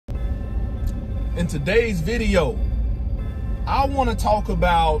In today's video, I want to talk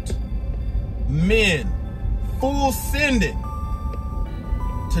about men full sending.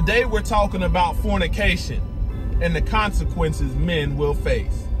 Today we're talking about fornication and the consequences men will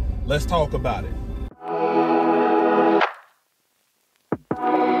face. Let's talk about it.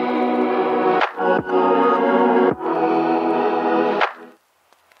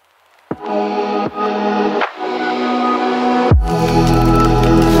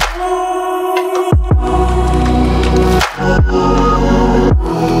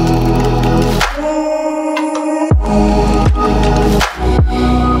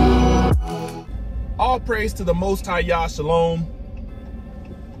 All praise to the Most High Yah Shalom.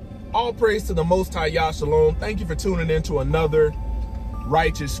 All praise to the Most High Yah Shalom. Thank you for tuning in to another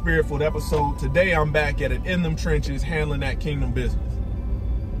Righteous Spirit-Filled episode. Today I'm back at it in them trenches handling that kingdom business.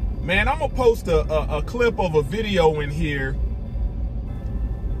 Man, I'm gonna post a clip of a video in here,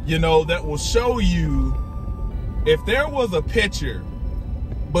 that will show you if there was a picture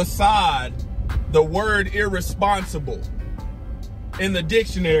beside the word irresponsible in the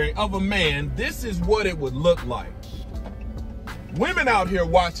dictionary of a man, this is what it would look like. Women out here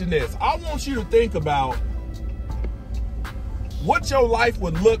watching this, I want you to think about what your life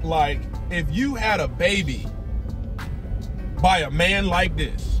would look like if you had a baby by a man like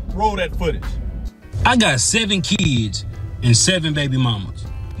this. Roll that footage. I got 7 kids and 7 baby mamas.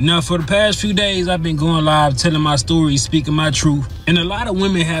 Now, for the past few days, I've been going live, telling my story, speaking my truth. And a lot of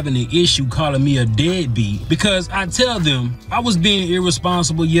women having an issue calling me a deadbeat because I tell them I was being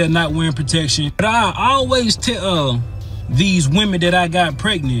irresponsible, not wearing protection. But I always tell these women that I got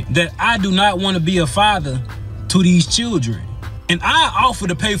pregnant that I do not want to be a father to these children. And I offer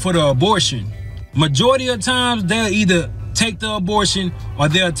to pay for the abortion. Majority of times, they'll either take the abortion or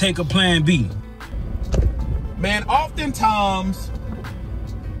they'll take a plan B. Man, oftentimes,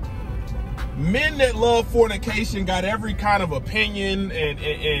 men that love fornication got every kind of opinion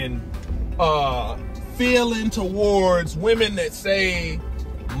and feeling towards women that say,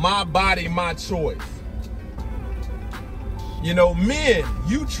 my body, my choice. Men,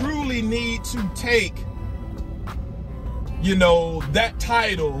 you truly need to take, that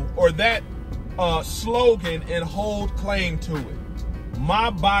title or that slogan and hold claim to it. My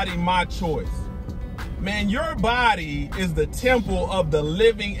body, my choice. Man, your body is the temple of the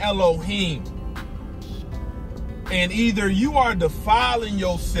living Elohim. And either you are defiling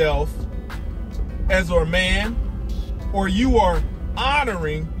yourself as a man, or you are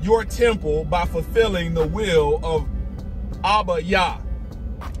honoring your temple by fulfilling the will of Abba Yah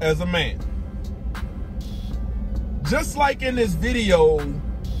as a man. Just like in this video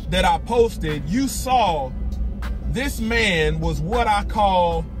that I posted, you saw this man was what I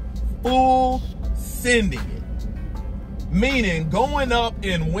call full sending it, meaning going up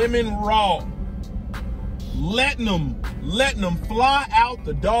in women raw, letting them fly out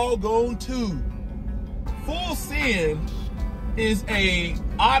the doggone tube. Full send is a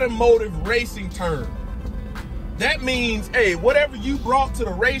automotive racing term. That means, hey, whatever you brought to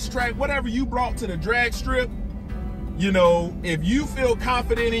the racetrack, whatever you brought to the drag strip, if you feel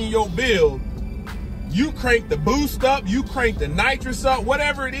confident in your build, you crank the boost up, you crank the nitrous up,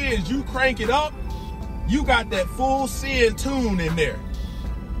 whatever it is, you crank it up. You got that full send tune in there.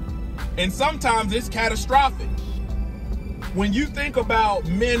 And sometimes it's catastrophic. When you think about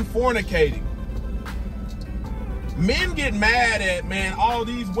men fornicating, men get mad at, man, all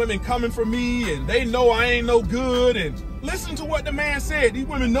these women coming for me and they know I ain't no good. And listen to what the man said. These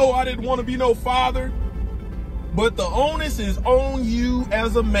women know I didn't want to be no father. But the onus is on you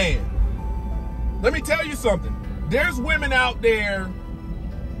as a man. Let me tell you something. There's women out there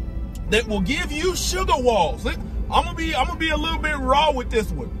that will give you sugar walls. I'm gonna be a little bit raw with this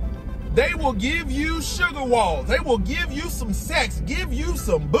one. They will give you sugar walls. They will give you some sex, give you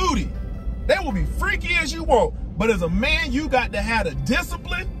some booty. They will be freaky as you want. But as a man, you got to have the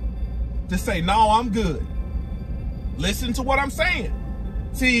discipline to say, no, I'm good. Listen to what I'm saying.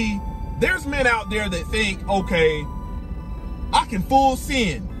 See, there's men out there that think, okay, I can full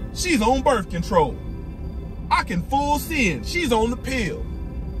send. She's on birth control. I can full send. She's on the pill.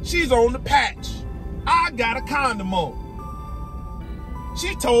 She's on the patch. I got a condom on.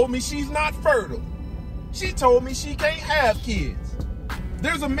 She told me she's not fertile. She told me she can't have kids.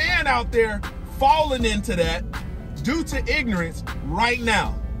 There's a man out there falling into that due to ignorance right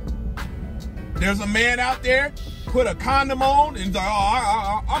now. There's a man out there put a condom on and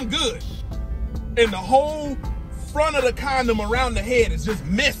I'm good. And the whole front of the condom around the head is just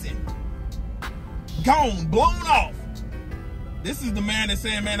missing. Gone, blown off. This is the man that's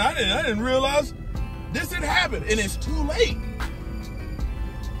saying, man, I didn't realize this had happened, and it's too late.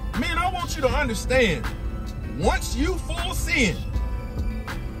 Man, I want you to understand, once you full sin,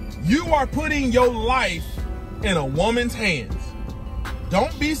 you are putting your life in a woman's hands.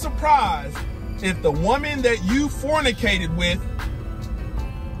 Don't be surprised if the woman that you fornicated with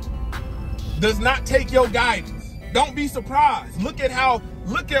does not take your guidance. Don't be surprised. Look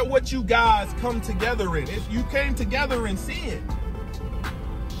at what you guys come together in. If you came together in sin.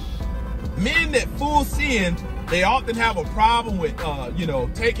 Men that full sin, they often have a problem with,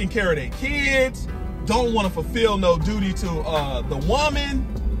 taking care of their kids, don't want to fulfill no duty to the woman.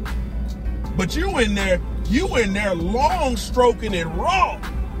 But you in there long stroking it raw.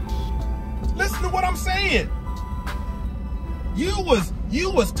 Listen to what I'm saying.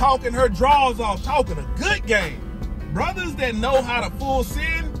 You was talking her draws off, talking a good game. Brothers that know how to full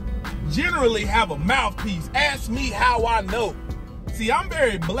sin generally have a mouthpiece. Ask me how I know. See, I'm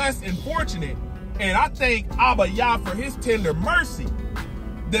very blessed and fortunate, and I thank Abba Yah for his tender mercy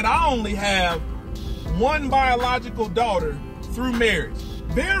that I only have one biological daughter through marriage.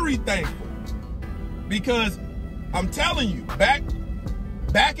 Very thankful. Because I'm telling you, back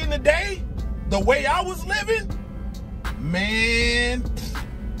in the day, the way I was living, man,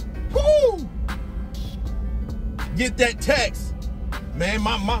 whoo, get that text, man,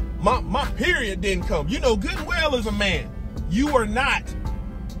 my period didn't come. You know good and well as a man, you are not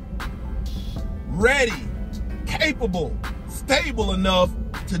ready, capable, stable enough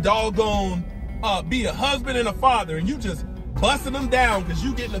to doggone be a husband and a father, and you just busting them down because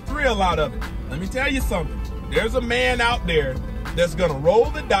you getting a thrill out of it. Let me tell you something. There's a man out there that's gonna roll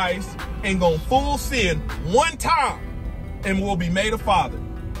the dice and gonna full sin one time and will be made a father.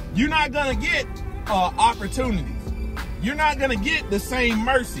 You're not gonna get opportunities. You're not gonna get the same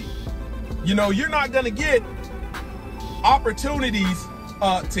mercy. You know, you're not gonna get opportunities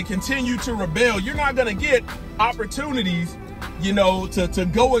to continue to rebel. You're not gonna get opportunities, you know, to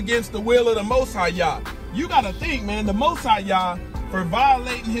go against the will of the Most High Yah. You gotta think, man, the Most High Yah, for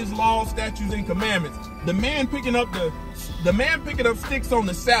violating his laws, statutes, and commandments, the man picking up sticks on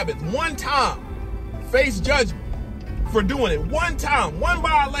the Sabbath one time, face judgment for doing it one time, one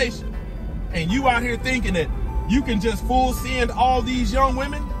violation. And you out here thinking that you can just full sin all these young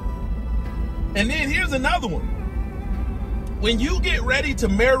women? And then here's another one. When you get ready to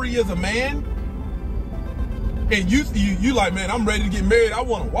marry as a man, and you like, man, I'm ready to get married, I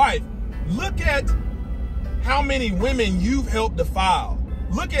want a wife. Look at how many women you've helped defile.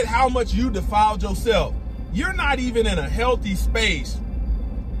 Look at how much you defiled yourself. You're not even in a healthy space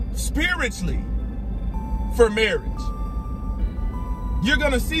spiritually for marriage. You're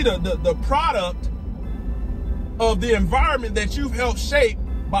gonna see the product of the environment that you've helped shape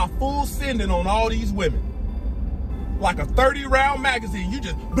by full sending on all these women. Like a 30-round magazine, you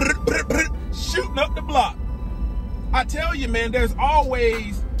just shooting up the block. I tell you, man, there's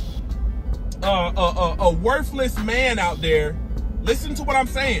always a worthless man out there. Listen to what I'm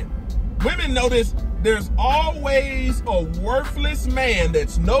saying. Women notice there's always a worthless man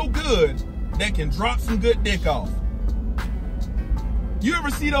that's no good that can drop some good dick off. You ever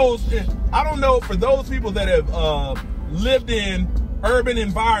see those? I don't know, for those people that have lived in urban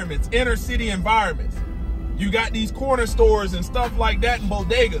environments, inner city environments, you got these corner stores and stuff like that and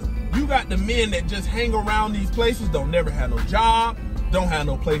bodegas. You got the men that just hang around these places, don't never have no job, don't have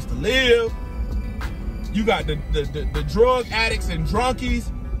no place to live. You got the drug addicts and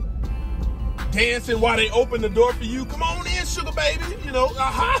drunkies dancing while they open the door for you. Come on in, sugar baby. You know,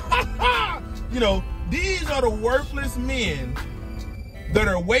 you know, these are the worthless men that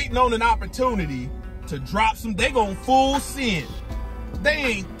are waiting on an opportunity to drop some. They gonna full sin. They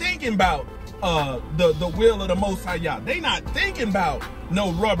ain't thinking about the will of the Most High Yah. They not thinking about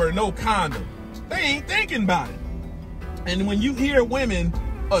no rubber, no condom. They ain't thinking about it. And when you hear women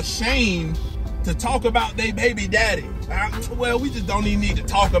ashamed to talk about their baby daddy, well, we just don't even need to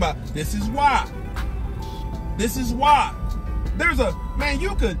talk about. This is why. This is why. There's a man.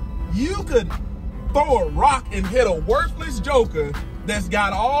 You could throw a rock and hit a worthless joker that's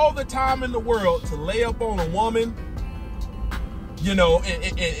got all the time in the world to lay up on a woman, you know,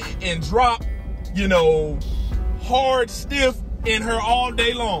 and drop, you know, hard, stiff in her all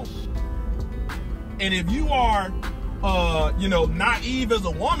day long. And if you are, you know, naive as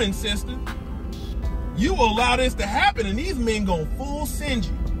a woman, sister, you will allow this to happen, and these men gonna full send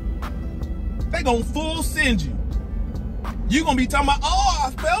you. They gonna full send you. You gonna be talking about, oh,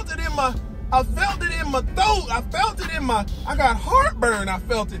 I felt it in my throat. I felt it in my, I got heartburn. I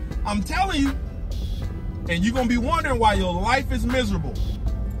felt it. I'm telling you. And you're gonna be wondering why your life is miserable.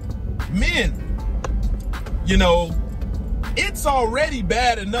 Men, you know, it's already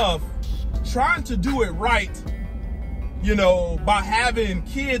bad enough trying to do it right, you know, by having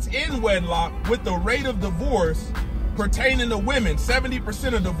kids in wedlock, with the rate of divorce pertaining to women,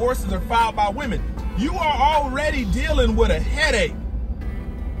 70% of divorces are filed by women. You are already dealing with a headache.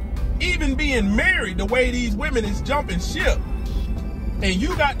 Even being married, the way these women is jumping ship. And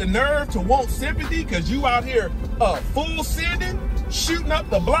you got the nerve to want sympathy because you out here full sending, shooting up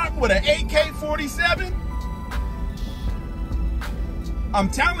the block with an AK-47? I'm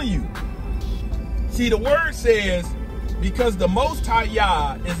telling you. See, the word says, because the Most High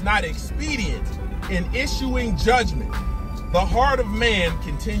Yah is not expedient in issuing judgment, the heart of man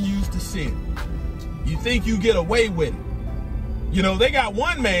continues to sin. You think you get away with it. You know, they got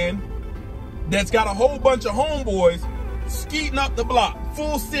one man that's got a whole bunch of homeboys skeeting up the block,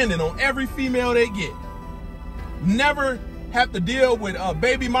 full sending on every female they get. Never have to deal with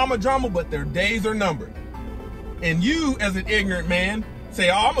baby mama drama, but their days are numbered. And you, as an ignorant man, say,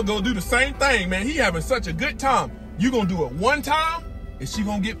 oh, I'm going to go do the same thing, man. He having such a good time. You going to do it one time, and she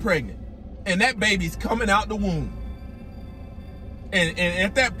going to get pregnant. And that baby's coming out the womb. And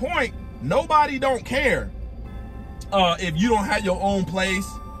at that point, nobody don't care if you don't have your own place,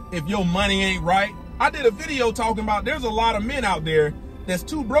 if your money ain't right. I did a video talking about there's a lot of men out there that's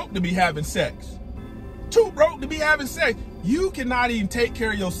too broke to be having sex. Too broke to be having sex. You cannot even take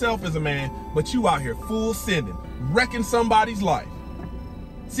care of yourself as a man, but you out here full sending, wrecking somebody's life.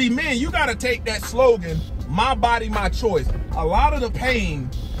 See, men, you got to take that slogan, my body, my choice. A lot of the pain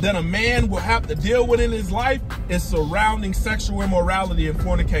that a man will have to deal with in his life is surrounding sexual immorality and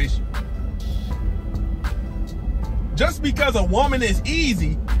fornication. Just because a woman is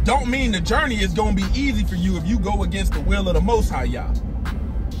easy, don't mean the journey is going to be easy for you if you go against the will of the Most High Yah.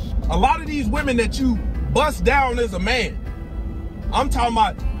 A lot of these women that you bust down as a man, I'm talking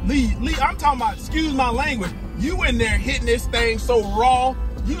about, I'm talking about, excuse my language, you in there hitting this thing so raw,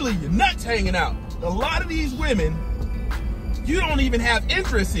 you leave your nuts hanging out. A lot of these women, you don't even have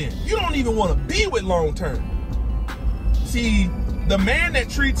interest in. You don't even want to be with long term. See, the man that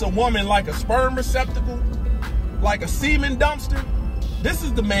treats a woman like a sperm receptacle, like a semen dumpster, this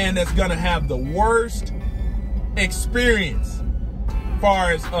is the man that's gonna have the worst experience as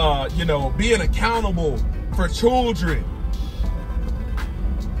far as you know, being accountable for children.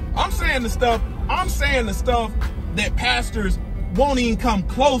 I'm saying the stuff that pastors won't even come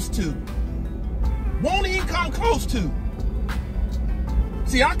close to. Won't even come close to.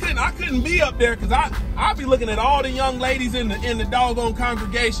 See, I couldn't be up there because I'd be looking at all the young ladies in the doggone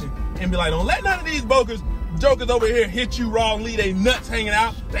congregation and be like, don't let none of these jokers over here hit you raw and leave their nuts hanging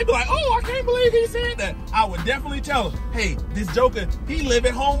out. They'd be like, oh, I can't believe he said that. I would definitely tell them, hey, this joker, he live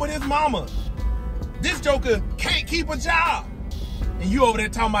at home with his mama. This joker can't keep a job. And you over there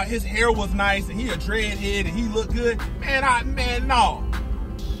talking about his hair was nice and he a dreadhead and he look good. Man, no.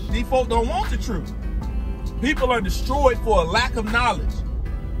 These folks don't want the truth. People are destroyed for a lack of knowledge.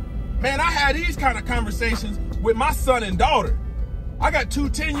 Man, I had these kind of conversations with my son and daughter. I got two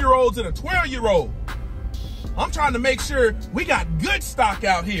 10-year-olds and a 12-year-old. I'm trying to make sure we got good stock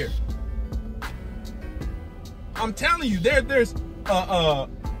out here. I'm telling you, there's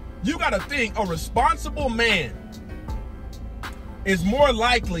you got to think a responsible man is more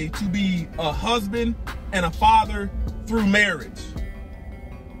likely to be a husband and a father through marriage.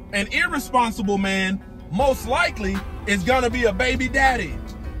 An irresponsible man most likely is gonna be a baby daddy.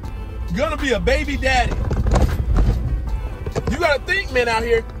 Gonna be a baby daddy. You gotta think, men out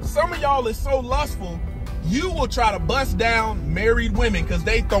here, some of y'all is so lustful, you will try to bust down married women because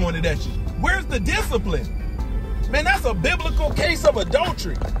they throwing it at you. Where's the discipline? Man, that's a biblical case of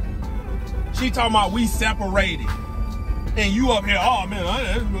adultery. She talking about we separated. And you up here, oh man,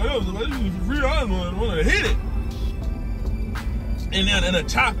 I want to hit it. And then a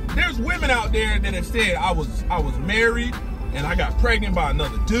child, there's women out there that have said, I was married and I got pregnant by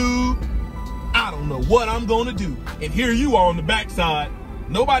another dude. I don't know what I'm gonna do. And here you are on the backside.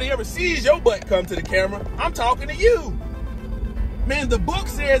 Nobody ever sees your butt come to the camera. I'm talking to you. Man, the book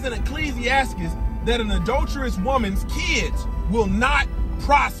says in Ecclesiastes that an adulterous woman's kids will not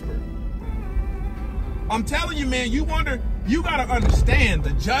prosper. I'm telling you, man, you gotta understand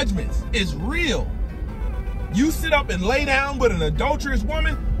the judgments is real. You sit up and lay down with an adulterous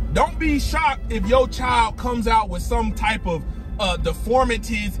woman, don't be shocked if your child comes out with some type of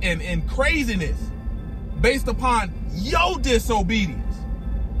deformities and craziness based upon your disobedience.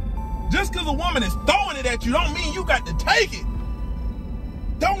 Just because a woman is throwing it at you don't mean you got to take it.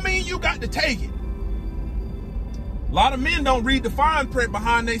 Don't mean you got to take it. A lot of men don't read the fine print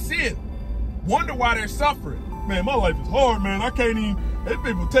behind their sin. Wonder why they're suffering. Man, my life is hard, man. I can't even, these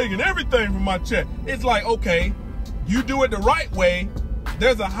people taking everything from my check. It's like, okay, you do it the right way,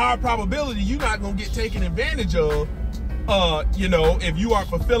 there's a high probability you're not going to get taken advantage of you know, if you are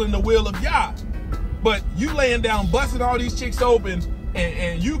fulfilling the will of Yah. But you laying down, busting all these chicks open,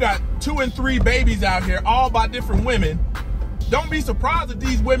 and you got 2 and 3 babies out here, all by different women. Don't be surprised if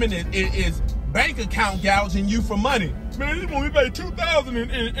these women is bank account gouging you for money. Man, you want me to pay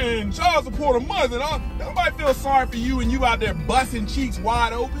 $2,000 in child support a month, and nobody feels sorry for you, and you out there busting cheeks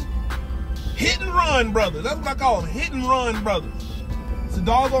wide open. Hit and run, brothers. That's what I call them, hit and run, brothers. It's a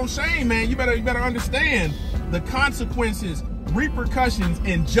doggone shame, man. You better understand the consequences, repercussions,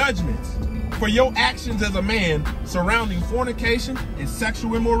 and judgments for your actions as a man surrounding fornication and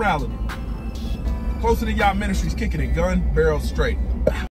sexual immorality. Closer to Yah Ministries, kicking it gun barrel straight.